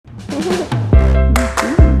Our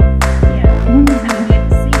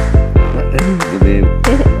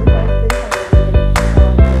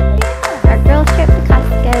girl trip to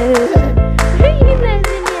Costco.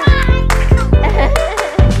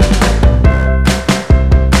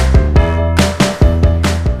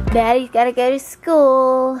 Daddy's gotta go to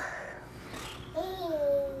school.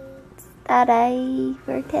 Study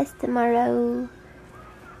for a test tomorrow.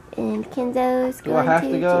 And Kenzo's going to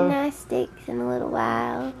gymnastics in a little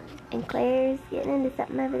while. And Claire's getting into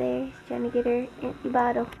something over there. She's trying to get her empty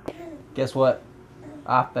bottle. Guess what?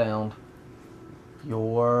 I found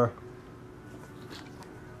your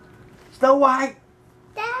Snow White.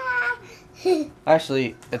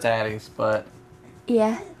 Actually, it's Addie's, but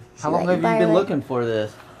yeah. How long have you been looking for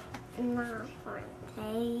this? No, for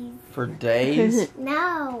days. For days?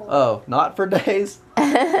 No. Oh, not for days?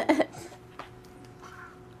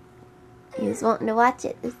 He was wanting to watch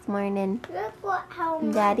it this morning. Look how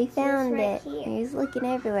Daddy found right it. Here. He was looking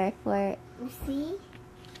everywhere for it. You see?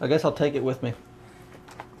 I guess I'll take it with me.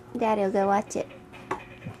 Daddy will go watch it.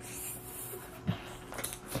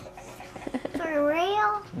 For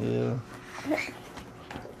real? Yeah.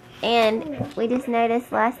 And we just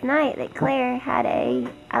noticed last night that Claire had a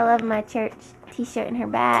I Love My Church t-shirt in her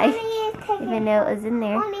bag. Even though it was in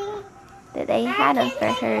there. That they had them for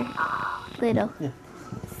her little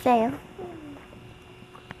sale.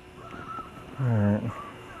 Alright.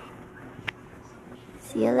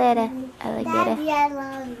 See you later, alligator. Daddy, I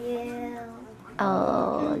love you.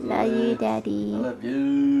 Oh, love you, Daddy. I love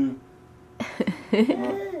you.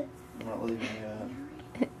 I'm not leaving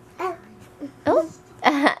yet. Oh,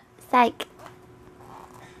 psych.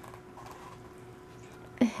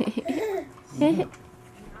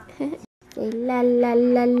 La la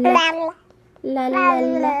la la la la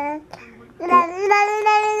la.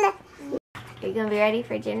 Are you gonna be ready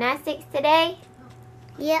for gymnastics today?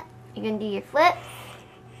 Yep. You're gonna do your flips.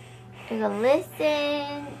 You're gonna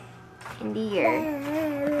listen and do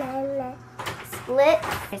your splits.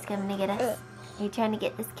 It's coming to get us. Are you trying to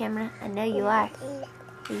get this camera? I know you are.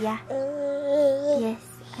 Yeah. Yes,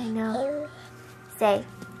 I know. Say,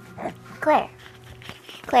 Claire.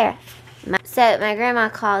 Clara. So my grandma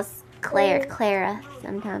calls Claire Clara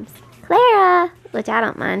sometimes. Clara, which I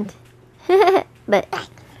don't mind. But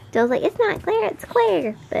Jill's like, it's not Claire, it's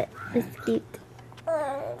Claire. But it's cute.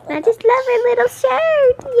 I just love her little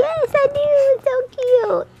shirt. Yes, I do. It's so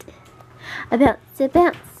cute. A bounce, a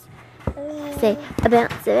bounce. Say, a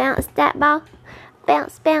bounce that ball.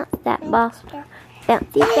 Bounce, bounce that ball.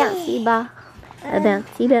 Bouncy, bouncy ball. A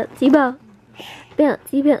bouncy, bouncy ball.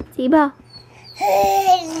 Bouncy, bouncy ball.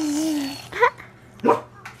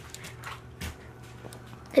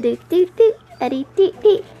 A do do do, a do do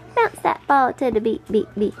do. Bounce that ball to the beat, beat,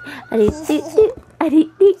 beat. A do do do, a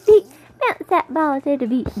do do do. Bounce that ball to the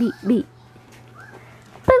beat, beat, beat.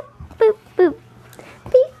 Boop, boop, boop.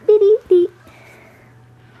 Beep, beep, beep.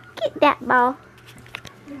 Get that ball.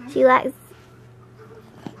 She likes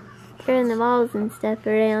throwing the balls and stuff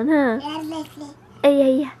around, huh?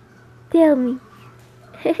 Oh, yeah. Tell me.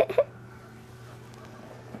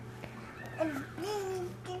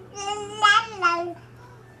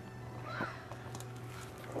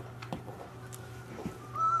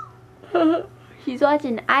 She's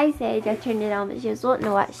watching Ice Age. I turned it on, but she was wanting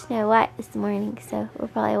to watch Snow White this morning, so we'll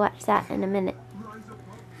probably watch that in a minute.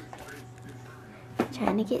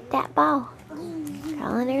 Trying to get that ball.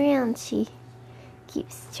 Crawling around. She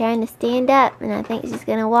keeps trying to stand up, and I think she's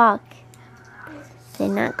gonna walk. So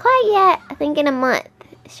not quite yet. I think in a month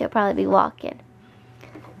she'll probably be walking.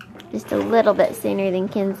 Just a little bit sooner than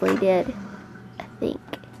Kinsley did, I think.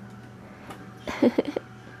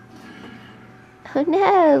 Oh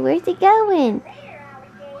no, where's he going?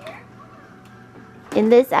 In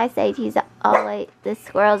this Ice Age, the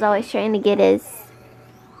squirrel's always trying to get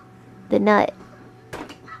the nut,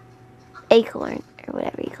 acorn, or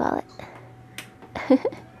whatever you call it.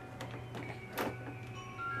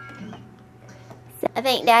 So I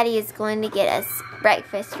think Daddy is going to get us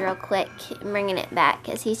breakfast real quick and bringing it back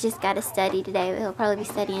because he's just got to study today. He'll probably be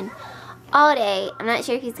studying all day. I'm not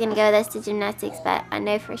sure if he's going to go with us to gymnastics, but I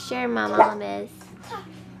know for sure my mom is.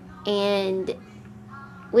 And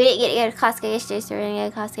we didn't get to go to Costco yesterday, so we're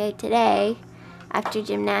going to go to Costco today after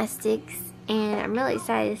gymnastics. And I'm really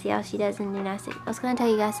excited to see how she does in gymnastics. I was going to tell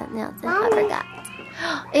you guys something else, and I forgot.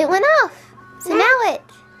 It went off. So now what?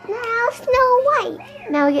 Now Snow White.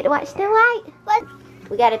 Now we get to watch Snow White. What?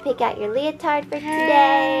 We got to pick out your leotard for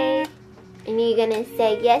today. And you're going to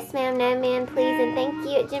say yes ma'am, no ma'am, please, and thank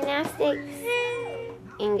you at gymnastics.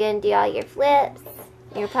 And you're going to do all your flips.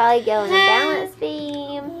 You're probably going to balance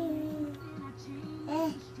beam.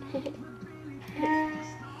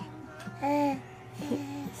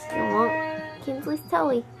 Kinsley's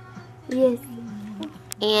toy. Yes.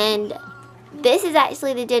 And this is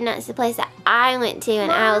actually the gymnastics place that I went to when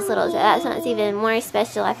I was little, so that's why it's even more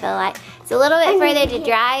special, I feel like. It's a little bit further to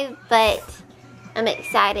drive, but I'm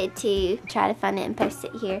excited to try to find it and post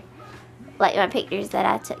it here. Like my pictures that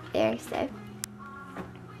I took there, so.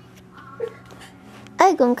 Oh,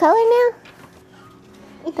 you gonna color now?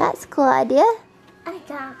 That's a cool idea. I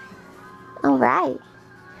got Alright.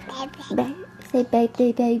 Say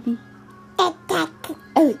baby, baby. Oh,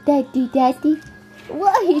 daddy, daddy.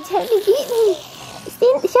 What are you trying to get me?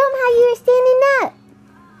 Show them how you were standing up.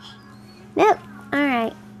 Nope.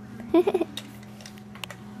 Alright.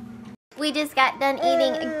 We just got done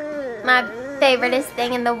eating my favoriteest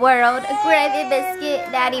thing in the world, a gravy biscuit.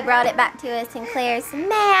 Daddy brought it back to us, and Claire's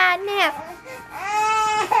mad now.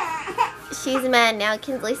 She's mad now.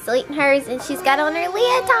 Kinsley's still eating hers, and she's got on her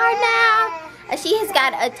leotard now. She has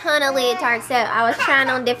got a ton of leotards, so I was trying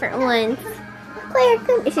on different ones. Claire,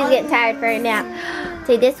 come. She's getting tired for it now.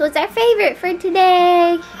 So this was our favorite for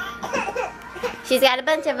today. She's got a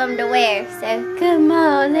bunch of them to wear, so come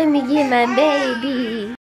on, let me get my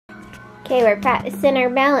baby. Okay, we're practicing our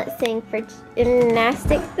balancing for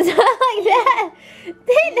gymnastics. Like that.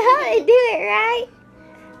 They know how to do it, right?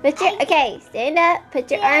 Okay, stand up, put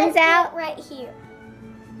your arms out. Right here.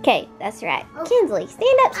 Okay, that's right. Kinsley,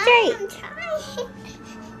 stand up straight. I'm trying.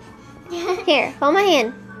 Here, hold my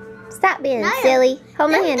hand. Stop being silly.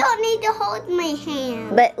 Hold my hand. You don't need to hold my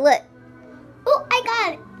hand. But look. Oh, I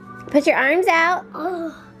got it. Put your arms out.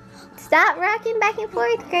 Oh. Stop rocking back and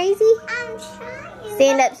forth, crazy. I'm trying.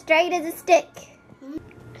 Stand up straight as a stick.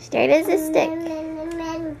 Straight as a stick.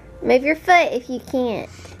 Move your foot if you can't.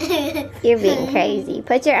 You're being crazy.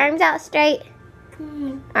 Put your arms out straight.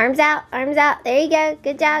 Arms out, arms out. There you go.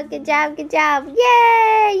 Good job, good job, good job.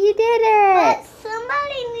 Yay, you did it. But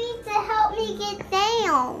somebody needs to help me get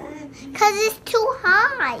down. Because it's too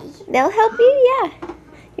high. They'll help you, yeah.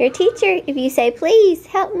 Your teacher, if you say, please,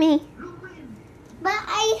 help me. But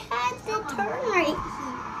I had to turn right.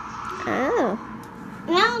 Oh.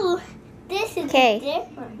 No, this is different.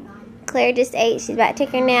 Claire just ate. She's about to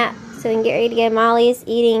take her nap, so we can get ready to go. Molly is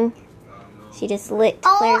eating. She just licked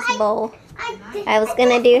Claire's bowl. I was going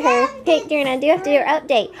to do her picture, and I do have to do her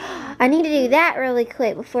update. I need to do that really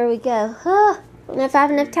quick before we go. Oh, I don't know if I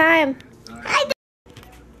have enough time. Are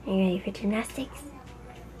you ready for gymnastics?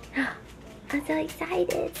 I'm so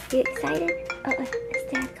excited. You excited? Oh,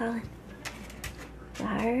 it's Dad calling.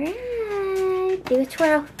 Alright. Do a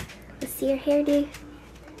twirl. Let's see her hairdo.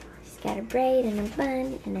 She's got a braid and a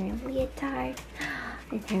bun and her leotard.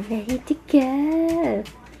 And they're ready to go.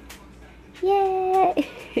 Yay!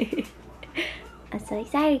 I'm so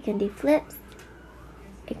excited. You're gonna do flips.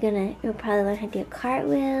 You'll probably learn how to do a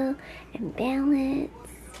cartwheel and balance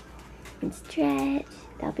and stretch.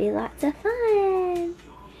 That'll be lots of fun.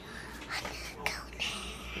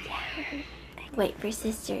 Yeah. Wait for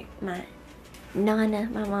sister. My Nana,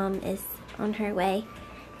 my mom, is on her way.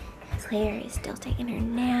 Claire is still taking her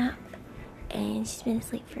nap, and she's been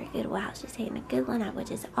asleep for a good while. She's taking a good one nap,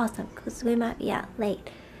 which is awesome because we might be out late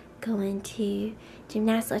going to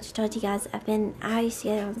gymnastics. Like I told you guys, I used to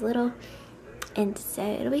go when I was little, and so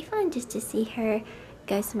it'll be fun just to see her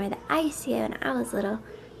go somewhere that I used to go when I was little,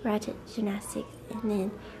 right at gymnastics, and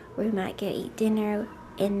then we might go eat dinner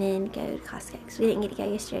and then go to Costco because we didn't get to go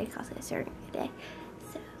yesterday to Costco, so we're gonna go today.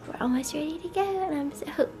 So we're almost ready to go, and I'm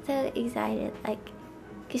so excited, like,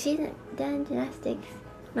 because she hasn't done gymnastics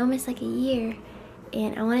in almost like a year,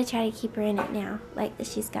 and I want to try to keep her in it now, like that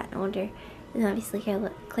she's gotten older. And obviously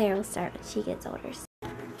Claire will start when she gets older. So.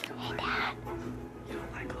 Hey, Dad. You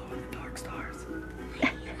don't like glow in the dark stars? I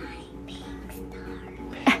like pink stars.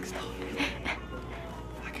 Pink stars.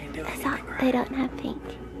 I can't do anything right. They don't have pink.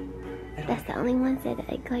 That's the only ones that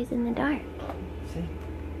it glows in the dark. See?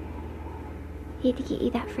 He had to get you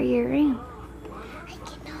that for your room. I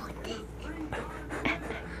can hold it.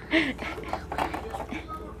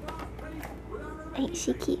 Ain't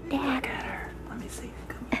she cute, Dad? Look at her. Let me see.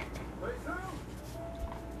 Come on.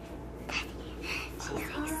 She's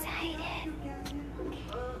excited.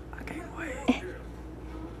 I can't wait.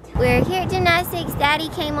 We're here at gymnastics. Daddy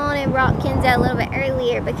came on and brought Kenzo a little bit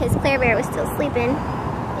earlier because Claire Bear was still sleeping.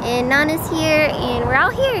 And Nana's here, and we're all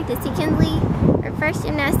here to see Kinsley. Her first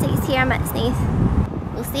gymnastics here. I might sneeze.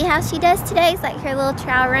 We'll see how she does today. It's like her little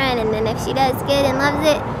trial run, and then if she does good and loves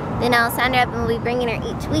it, then I'll sign her up and we'll be bringing her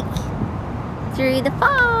each week through the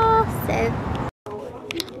fall. So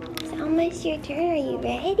it's almost your turn. Are you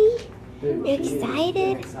ready? You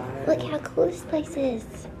excited? Look how cool this place is.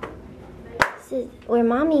 This is where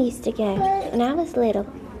Mommy used to go when I was little.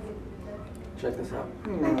 Check this out.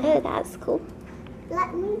 Oh, that's cool.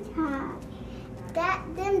 Let me try.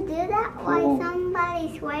 them do that while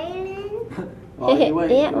somebody's waiting? While you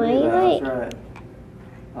wait. Yeah, while you wait. That's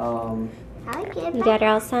right. You got her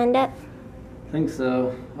all signed up? I think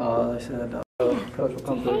so. They said coach will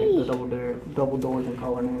come through the double doors and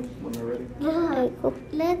call her name when they're ready. Look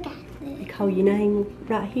at this. They call your name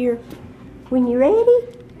right here when you're ready.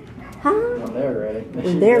 Huh? When they're ready.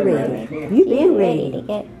 When they're ready. You've been ready. to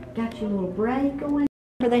go. Got your little break going.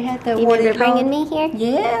 They had the You remember bringing me here?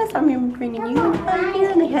 Yes, I remember bringing you right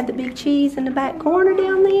here. And they had the big cheese in the back corner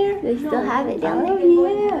down there. They still have it down there.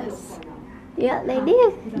 Oh, yes. Yeah, they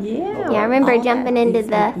do. Yeah. Yeah, I remember all jumping that into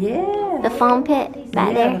the foam pit back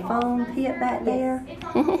the there. foam pit back there.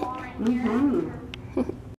 Mm-hmm.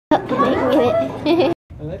 Oh, get it.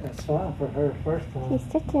 I think that's fine for her first time. She's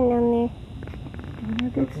touching down there.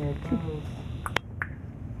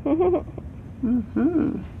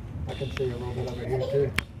 Mm-hmm. I can see her a little bit over here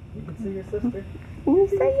too. You can see your sister. You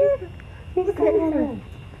see her? You see her?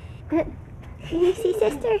 Can you see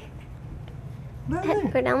sister? We're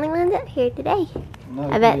the only ones up here today. No,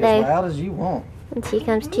 I bet be they- as loud as you want. When she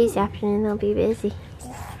comes Tuesday afternoon, they'll be busy.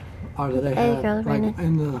 Or do they Hey, have, girl, like, running.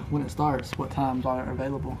 when it starts, what times are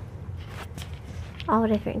available? All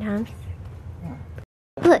different times.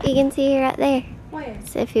 Look, you can see her right there. Where?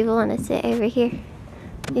 So if people want to sit over here,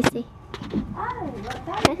 you see.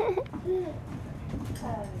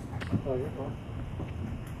 Oh, you're fine.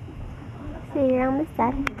 So you're on this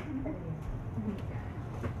side.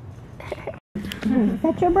 Is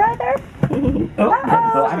that your brother? Oh,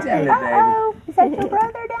 I tell you, baby. Is that your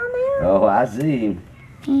brother down there? Oh, I see him.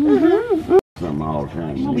 Something all the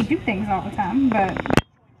time. Well, we do things all the time, but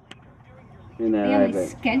Isn't that the right, only baby?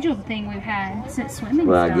 scheduled thing we've had since swimming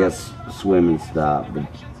Well, I stopped guess swimming stopped, but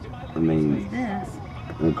I mean, is this.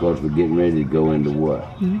 and of course, we're getting ready to go into what?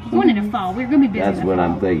 Going into fall, we're going to be busy That's in the what fall.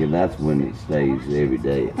 I'm thinking. That's when it stays every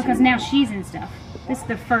day. Because now she's in stuff. This is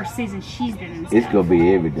the first season she's been in stuff. It's gonna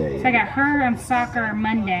be every day. So I got her on soccer on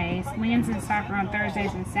Mondays, Lynn's in soccer on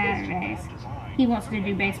Thursdays and Saturdays. He wants to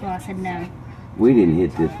do baseball. I said no. We didn't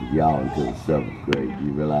hit this with y'all until the 7th grade.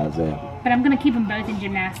 You realize that? But I'm going to keep them both in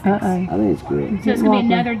gymnastics. I think it's great. So it's going to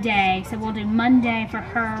be another day. So we'll do Monday for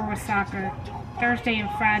her with soccer, Thursday and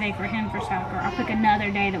Friday for him for soccer. I'll pick another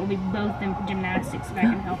day that will be both in gymnastics if I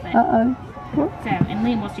can help it. So, and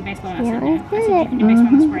Liam wants to do baseball. And I said no. I said you can do baseball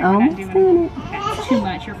in the spring. We're not doing that's too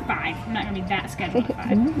much. You're 5. I'm not going to be that scheduled at 5. I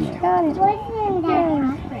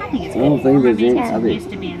think it's I don't good. think My there's baby's any- I think- used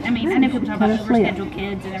to be in. I mean, I know people talk about overscheduled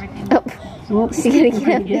kids and everything. Well, She's gonna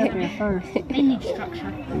get up there there. first. They need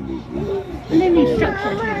structure. They need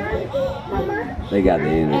structure too. They got the I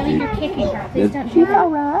think energy. you're kicking her. Please don't She's do all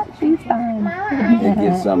right. She's fine. It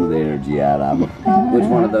gets some of the energy out of them. Which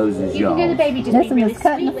one of those is You can hear the yours? baby just This be one really is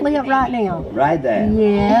cutting the sweet with flip the right baby. now. Right there.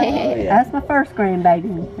 Yeah, yeah. that's my first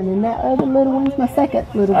grandbaby. And then that other little one's my second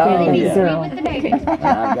little Oh, grandbaby yeah. girl. With the baby. And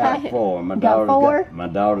I've got 4. Got 4? My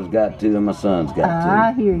daughter's got 2 and my son's got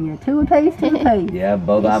I hear you. 2 apiece, 2 apiece. 2. Yeah,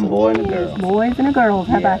 both I'm a boy and a girl. Boys and a girls.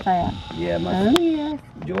 How Yeah. about that? Yeah, my Oh, yeah.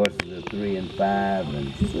 Joyce is a 3 and 5,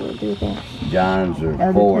 and We'll do that. John's are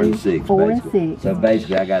Other 4 two, and 6. 4 and basically. 6. So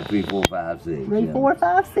basically, I got 3, 4, 5, 6. 3, yeah. 4,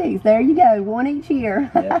 5, 6. There you go. 1 each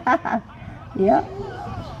year. Yep. I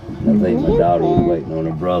think my daughter was waiting on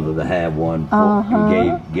her brother to have one,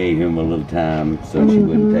 and gave him a little time so she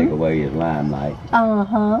wouldn't take away his limelight.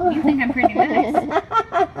 Uh-huh. You think I'm pretty nice.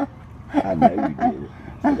 I know you did it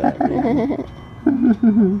for that reason.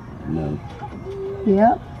 No.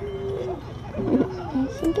 Yep. There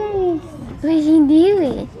she goes. What's she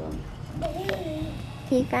doing?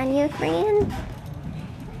 You find your friend?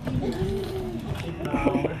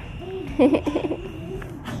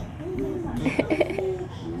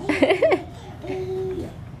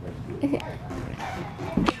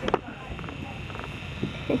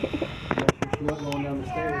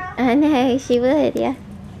 I know, she would, yeah.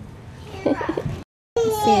 Let's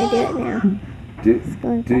see her do it now.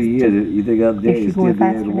 2 years, you think up there Is she you still going be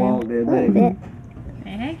able faster to now? walk there, A little baby?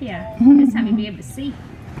 bit. Heck yeah. This time you'll be able to see.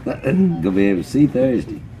 Gonna be able to see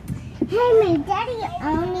Thursday. Hey, my daddy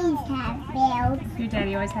always has belts. Your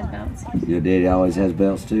daddy always has belts. Your daddy always has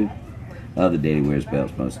belts too? Other daddy wears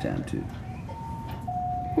belts most of the time too.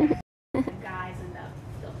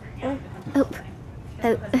 Oh. Oh.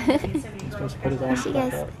 Supposed to put his arms She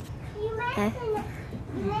back goes. up.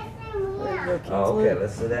 Oh, okay,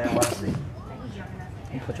 let's sit down and watch this.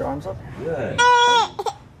 You put your arms up. Good.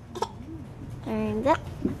 Arms up.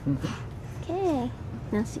 Okay.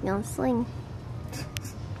 Now she's gonna sling.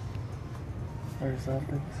 Where's that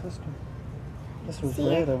big sister? This was See her?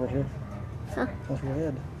 red over here. Huh? That's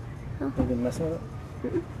red. Oh. Have you been messing with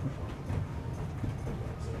it?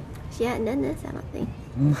 She hadn't done this, I don't think.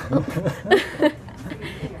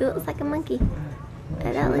 It looks like a monkey.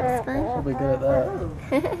 Oh, that looks fun. I'll be good at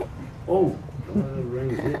that. Oh.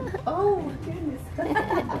 Oh, goodness.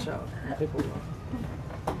 Watch out. People.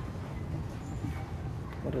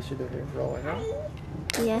 What does she do here? Roll it out?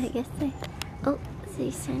 Yeah, I guess so. Oh, so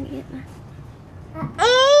he's trying to get my...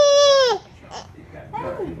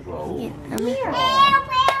 Yeah,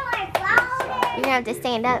 you're gonna have to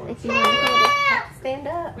stand up if you want to hold it. Stand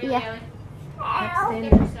up. Yeah.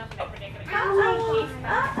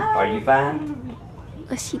 Are you fine?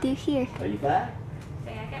 What's she do here? Are you fine? I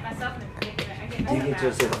get myself in a predicament. You get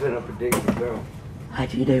yourself in a predicament, girl. How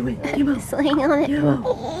you doing? Swing on it.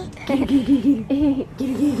 Get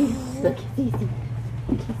it. Look at Cece.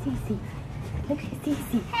 Look at Cece. Look at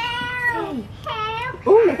Cece. Hey.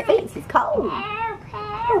 Oh, her face is cold.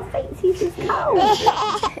 Her face is cold.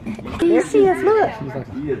 There she is, look.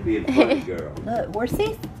 You'd be a funny girl. Look, where's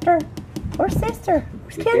sister? Where's sister?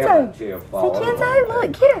 Where's Be careful, Kenzo? chair Say fall. Kenzo,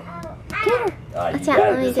 look, get her. Get her. Watch You out, got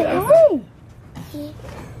let me it. get Hey.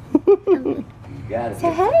 You got it.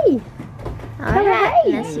 Say hey. Alright,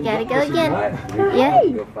 now she gotta go again. Yeah.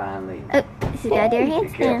 Go finally. Oh, she's gotta do her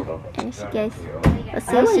handstand. And she goes. Let's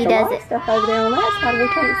see if she does it Stuff over there on that side. We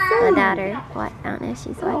can't see. without her. What? I don't know if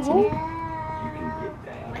she's watching it. You can get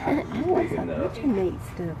down. Big enough. Such a neat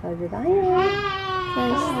stuff over there. Oh, I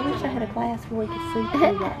wish I had a glass where we could see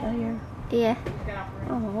through right there. Yeah.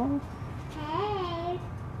 Oh.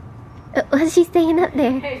 Why's she staying up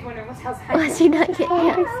there? Hey, wondering what's outside. Why's she not getting Oh,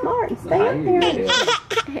 up? be smart and stay How up you there. doing?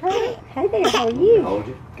 Hey there, how are you? Hold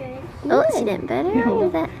you. Oh, she didn't better under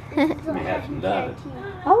that. Let me have some donuts.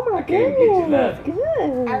 Oh my I can't get you goodness, nothing.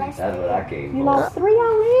 good. That's what I came You for. lost 3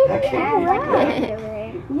 already? I can't get you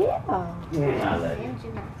nothing. Yeah. I love you.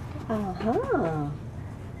 Uh-huh.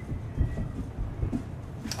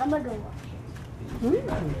 I'm gonna go watch.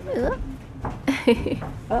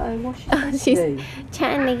 Uh-oh, what's she supposed to She's do?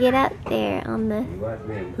 trying to get up there on the... You watch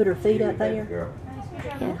me. Put her feet up there Girl.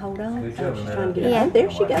 and hold on. Good Oh, job, she's man. trying to get Yeah. up. Oh, there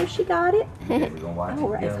she goes. She got it. We're gonna watch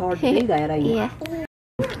Oh, it it's together. hard to do that, ain't it? Yeah. Hey,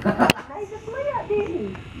 just look up, didn't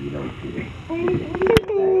you? You don't care. He's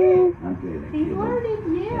I'm kidding. learning,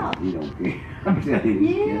 yeah. You don't care. I'm telling you.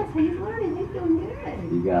 Yes, he's learning. He's doing good.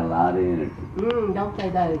 You got a lot of energy. Don't they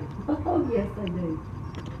though? Oh, yes, they do.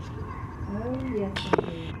 Oh, yes, they do.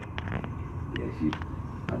 Yeah,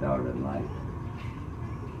 my daughter doesn't like it.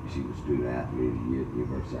 She was student athlete of the year at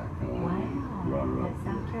University of South Carolina. Wow. Runner up. That's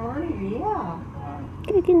South Carolina, yeah.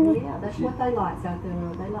 Good goodness. Yeah, that's what they like, South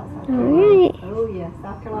Carolina. They like South All Carolina. right. Oh, yeah, South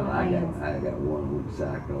Well, Carolina fans. I got one went to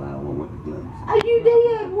South Carolina, one went to Clemson. Oh, you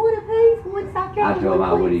did? One apiece? One South I Carolina, told him I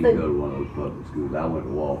one wouldn't even Clemson. go to one of those public schools. I went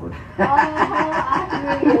to Wofford. I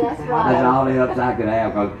hear you, that's right. That's all the ups I could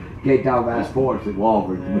have because you can't talk about sports at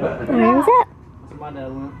Wofford. Arms up. So my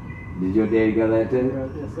dad went. Did your daddy go there too?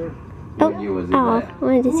 Yes, sir. What year was it? Oh, that? I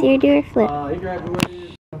wanted to see her do her flip. He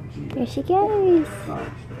graduated. There she goes.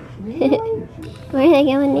 Really? Where are they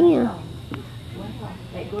going now? Wow.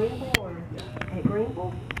 At Greenville or at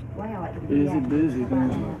Greenville? Wow, at the Busy, busy.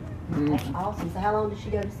 That's awesome. So how long did she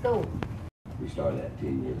go to school? We started that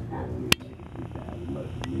 10 years ago. We made 2,000 much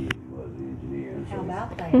as me was the engineer. How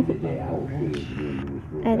about that? The day I was doing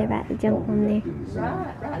Oh, they're about to jump on there.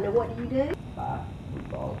 Right. Now what do you do?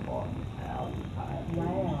 Football, house, pipe.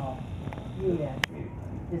 Wow. Yeah.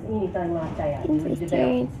 Just anything like that. You Kinsley's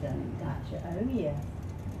develop stuff. Gotcha. Oh, yeah. Oh,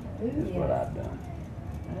 That's what yeah. I've done.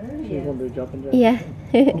 Oh, She's yeah. gonna do jumping jacks. Yeah.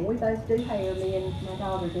 Well, we both do hair. Me and my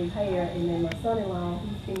daughter do hair, and then my son-in-law,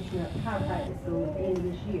 he's finishing up chiropractic school at the end of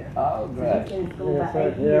this year. Oh, So he's great. been in school Yes, about sir.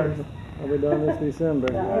 8 years. Yeah. I'll be done this December.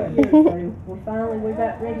 About 8 years. So we're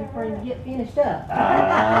about ready for him to get finished up. I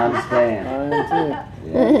understand. I am too.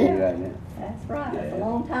 Yeah, you right now. That's right. That's a Yeah.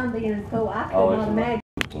 long time being in school. I could Oh, it's not a imagine.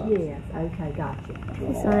 Yes. Okay. Gotcha.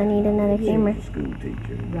 So I need another camera. School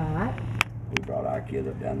teacher. Right. We brought our kid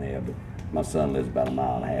up down there, but my son lives about a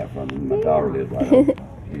mile and a half from him. My daughter lives right over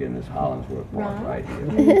here in this Hollingsworth Park right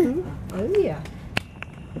here. Oh yeah.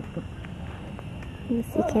 You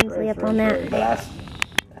see Kinsley up on that. But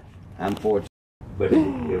I'm fortunate, but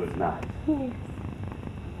it was nice.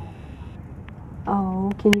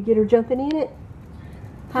 Oh, can you get her jumping in it?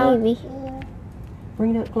 Maybe.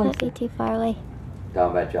 Bring it up Not closer. be too far away.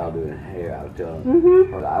 Talking about y'all doing hair, I was telling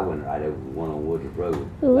Mm-hmm. her I went right over one on Woodruff Road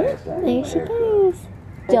Ooh, last time. there she goes.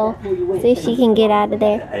 Joel, see if she can get out of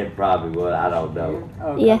there. It probably would, I don't know.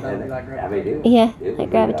 Oh, Yeah. I mean, it, Yeah, it like was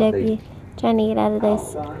grab a good. I W. think- Trying to get out of I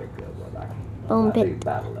those don't know what it was. bone I think pits.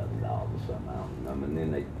 about $11 or something, I don't remember. And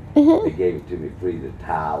then they gave it to me free, the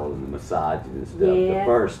towel and the massaging and stuff, Yeah. the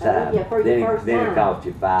first Oh, time. yeah, for the then first then time. it cost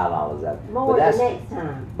you $5 after. More but the that's, next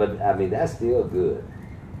time. But I mean, that's still good.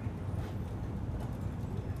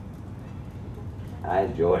 I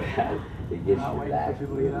enjoy it. It gets you relaxed.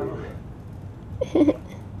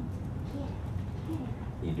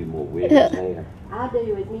 You do more wigs there. I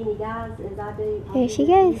do as many guys as I do. Here she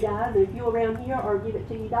goes. Guys, if you around here or give it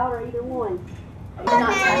to your daughter, either one. You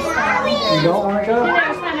don't want to go? No,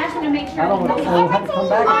 it's fine. I just want to make sure. I don't want to. We'll have to come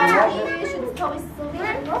back and watch it.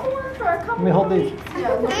 Let me hold these.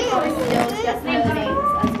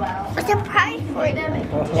 What's the price for them?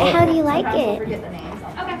 How do you like it?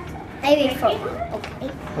 Maybe for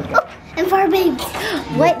and for babies.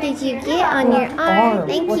 What did you get on your arm?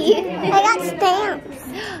 Thank you. I got stamps.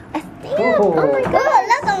 A stamp. Cool. Oh my gosh.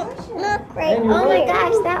 Look great. Oh my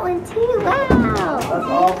gosh, that one too. Wow. That's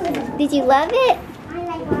awesome. Did you love it?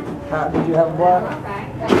 Did you have a black?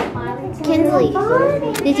 Kinsley,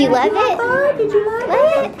 did you love it? Did you like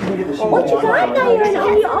it? What You got there and on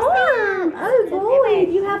your arm. Oh boy,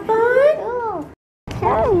 did you have fun?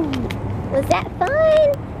 Oh, was that fun?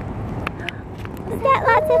 Was that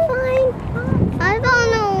lots of fun? I don't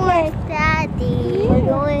know where's Daddy. We're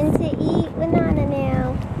going to eat with Nana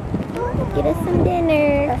now. Get us some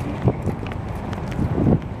dinner.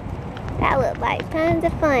 That looked like tons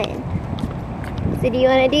of fun. So do you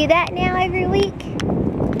want to do that now every week?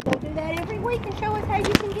 Go do that every week and show us how you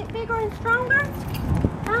can get bigger and stronger.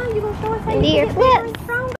 Huh? You gonna show us how And you do your can get bigger and flips.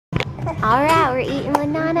 stronger? All right, we're eating with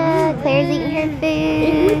Nana. Claire's eating her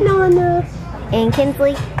food. Nana. And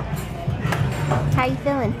Kinsley, how you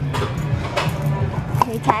feeling?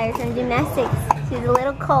 Very tired from gymnastics. She's a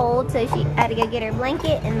little cold, so she had to go get her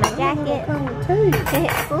blanket and my jacket.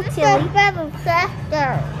 It's a little chilly.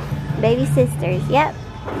 Baby sisters, yep.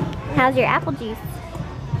 How's your apple juice?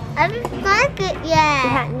 I haven't drank it You yet.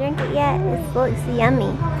 haven't drank it yet? This looks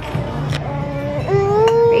yummy.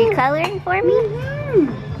 Are you coloring for me?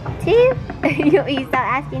 Too? You want me to stop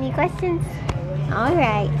asking you questions?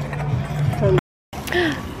 Alright.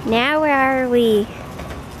 Now where are we?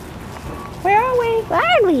 Where are we? Where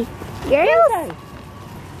are we? Girls?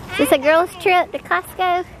 Is this a girls trip to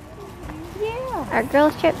Costco? Yeah. Our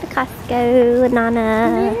girls trip to Costco with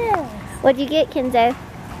Nana. Yeah. What'd you get, Kenzo?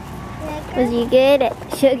 Was you good at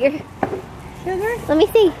sugar? Sugar? Let me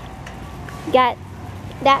see. Got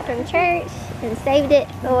that from church and saved it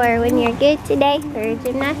for when you're good today for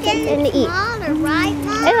gymnastics and to eat. Smaller, right,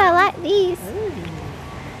 Mom? Oh, I like these.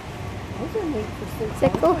 Those are neat for six. So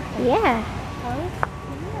cool. Yeah.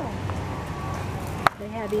 They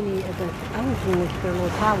have any of the, I was going to look for little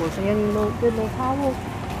towels. They have any good little towels?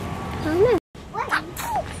 I don't know.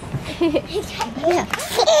 Yeah.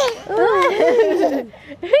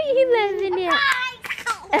 You loving it?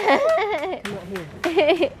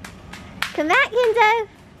 Come back, Kenzo.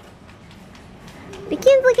 The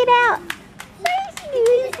Kinsley, get out.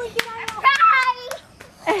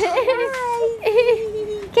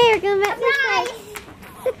 Okay, we're going back this way.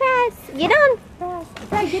 Surprise. Get on.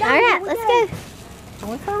 Alright, let's go.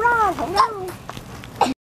 Going for a ride. Hold on.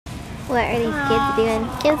 What are these kids doing?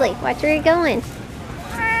 Kinsley, watch where you're going.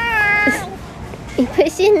 You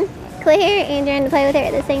pushing Claire and trying to play with her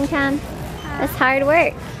at the same time. That's hard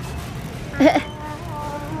work.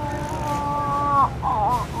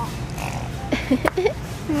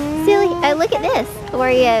 Silly. Oh, look at this.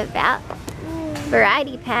 Oreo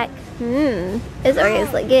variety pack. Those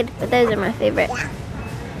Oreos look good, but those are my favorite.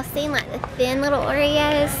 I've seen like the thin little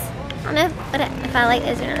Oreos. I don't know if I like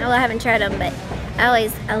those or not. Well, I haven't tried them, but I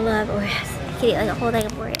love Oreos. I could eat like a whole thing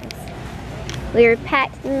of Oreos. We were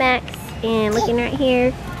packed to the max and looking right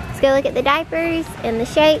here. Let's go look at the diapers and the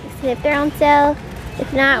shakes and if they're on sale.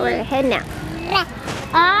 If not, we're heading out.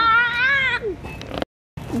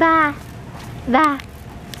 Bye. Bye.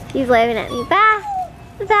 She's waving at me. Bye.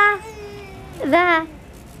 Bye. Bye.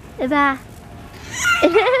 Bye.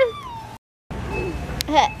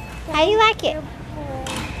 How do you like it?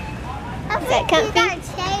 Is that comfy?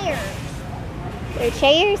 They're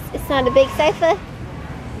chairs? It's not a big sofa?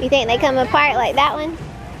 You think they come apart like that one?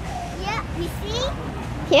 Yeah, you see?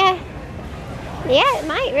 Yeah. Yeah, it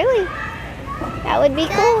might, really. That would be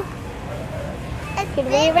cool. Could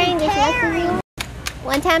rearrange as much as you want.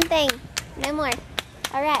 One-time thing. No more.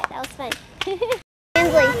 Alright, that was fun. Kinsley.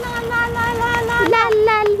 La la la la la la la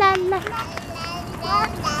la la la la la la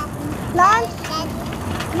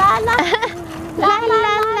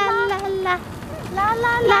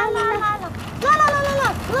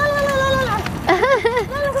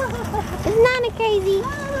It's Nana crazy.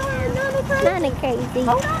 Nana crazy.